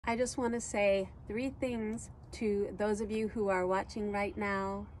I just want to say 3 things to those of you who are watching right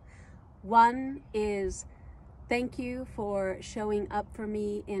now. One is thank you for showing up for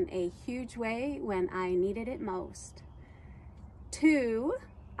me in a huge way when I needed it most. 2,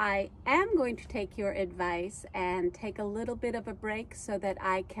 I am going to take your advice and take a little bit of a break so that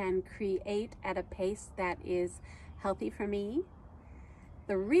I can create at a pace that is healthy for me.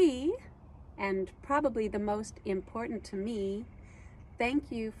 3, and probably the most important to me,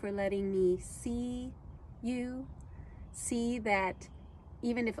 thank you for letting me see you, see that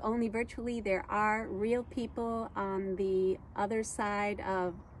even if only virtually, there are real people on the other side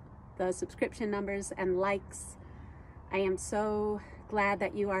of the subscription numbers and likes. I am so glad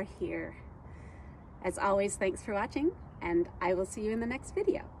that you are here. As always, thanks for watching, and I will see you in the next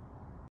video.